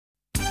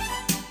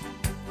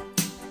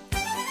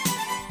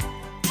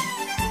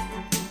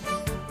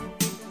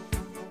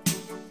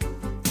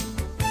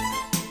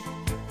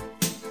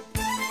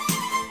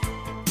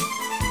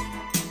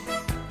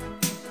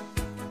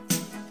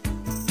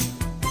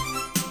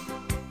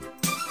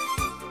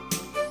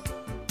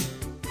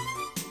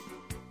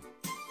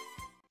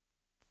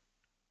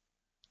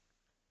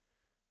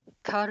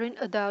Caryn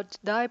Adult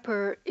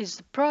Diaper is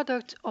the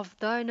product of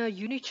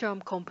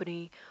Unicharm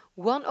company,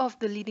 one of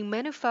the leading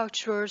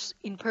manufacturers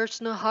in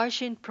personal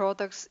hygiene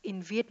products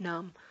in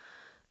Vietnam.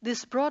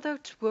 This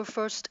product was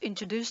first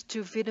introduced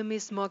to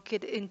Vietnamese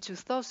market in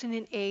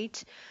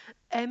 2008,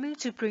 aiming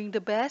to bring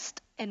the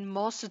best and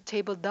most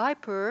suitable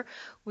diaper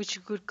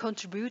which could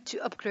contribute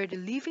to upgrade the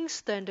living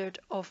standard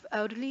of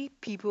elderly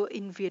people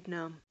in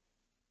Vietnam.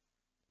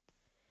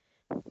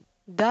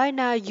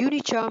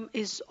 Unicharm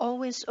is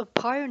always a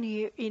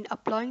pioneer in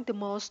applying the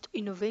most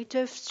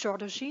innovative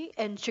strategy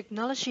and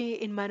technology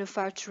in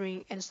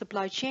manufacturing and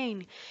supply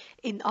chain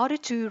in order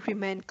to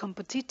remain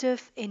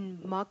competitive in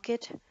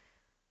market.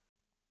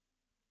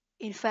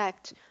 In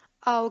fact,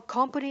 our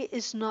company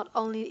is not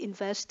only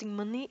investing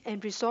money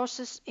and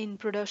resources in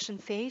production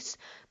phase,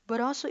 but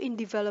also in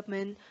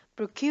development,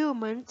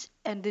 procurement,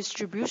 and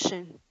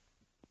distribution.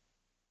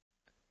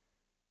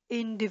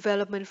 In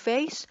development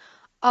phase,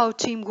 our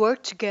team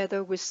worked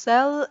together with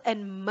sales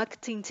and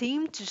marketing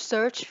team to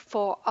search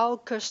for our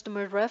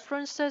customer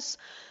references,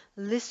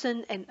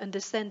 listen and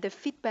understand their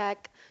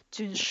feedback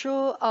to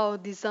ensure our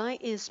design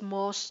is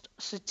most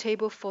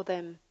suitable for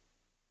them.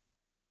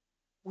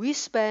 We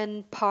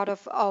spend part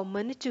of our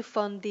money to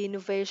fund the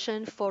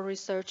innovation for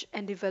research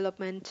and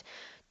development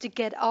to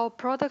get our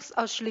products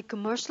actually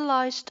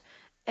commercialized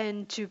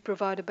and to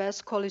provide the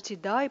best quality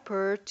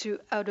diaper to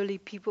elderly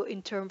people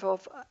in terms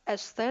of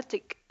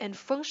aesthetic and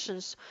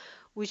functions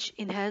which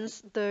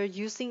enhance the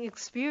using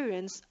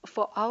experience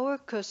for our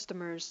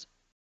customers.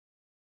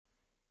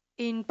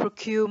 In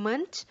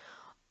procurement,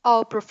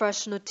 our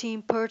professional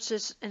team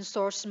purchase and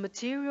source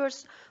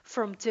materials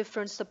from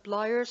different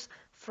suppliers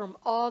from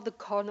all the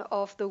corners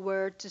of the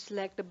world to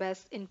select the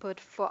best input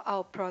for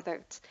our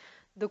products.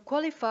 The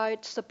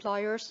qualified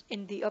suppliers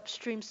in the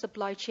upstream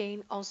supply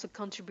chain also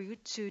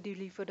contribute to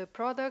deliver the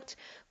product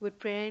with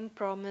brand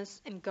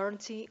promise and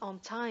guarantee on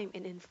time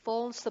and in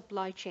full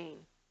supply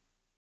chain.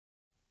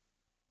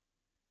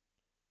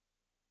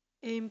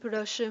 In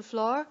production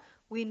floor,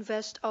 we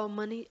invest our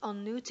money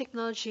on new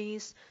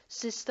technologies,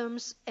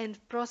 systems, and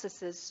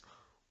processes.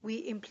 We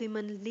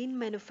implement lean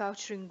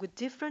manufacturing with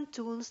different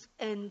tools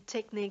and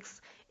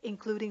techniques,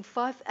 including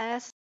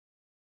 5S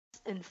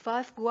and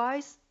 5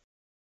 Ys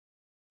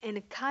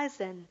and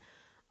Kaizen.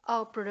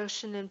 Our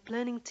production and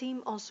planning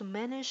team also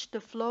manage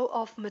the flow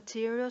of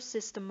materials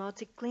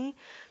systematically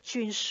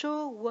to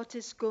ensure what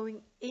is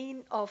going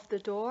in of the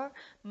door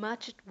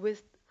matched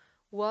with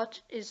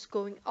what is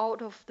going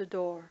out of the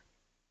door.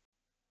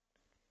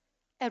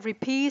 Every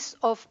piece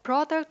of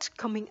product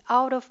coming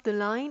out of the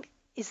line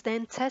is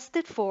then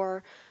tested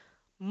for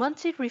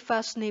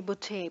multi-refashionable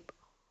tape,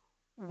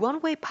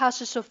 one-way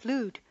passage of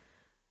fluid,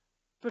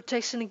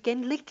 protection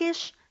against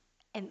leakage,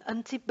 and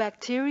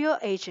antibacterial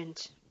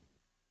agent.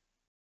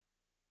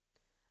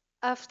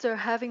 After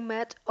having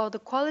met all the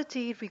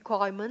quality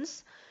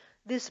requirements,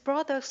 these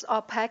products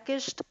are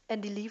packaged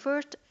and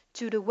delivered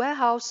to the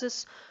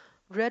warehouses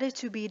ready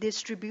to be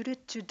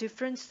distributed to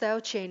different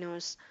sales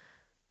channels.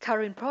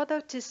 Current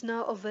product is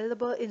now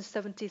available in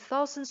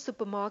 70,000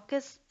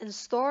 supermarkets and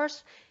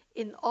stores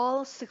in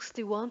all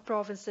 61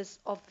 provinces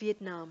of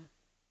Vietnam.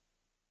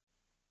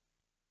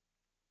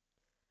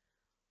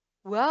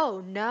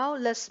 Well, now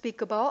let's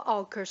speak about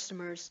our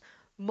customers.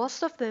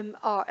 Most of them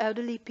are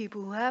elderly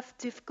people who have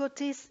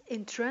difficulties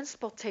in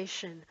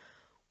transportation,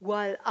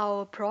 while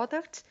our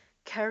product,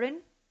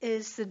 Caryn,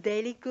 is the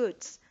daily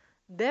goods.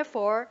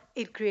 Therefore,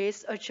 it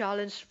creates a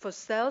challenge for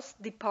sales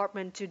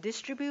department to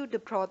distribute the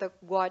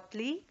product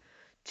widely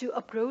to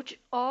approach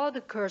all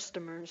the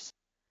customers.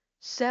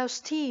 Sales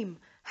team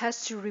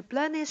has to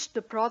replenish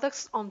the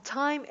products on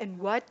time and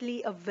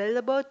widely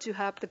available to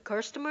have the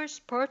customers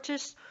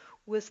purchase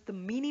with the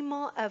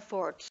minimal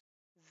effort.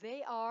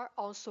 They are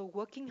also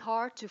working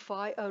hard to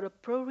find an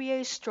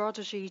appropriate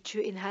strategy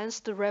to enhance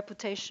the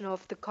reputation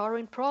of the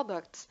current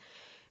products,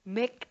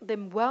 make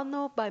them well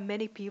known by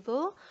many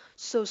people,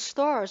 so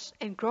stores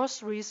and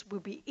groceries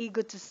will be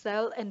eager to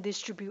sell and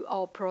distribute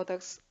our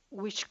products,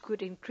 which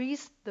could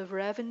increase the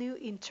revenue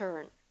in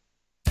turn.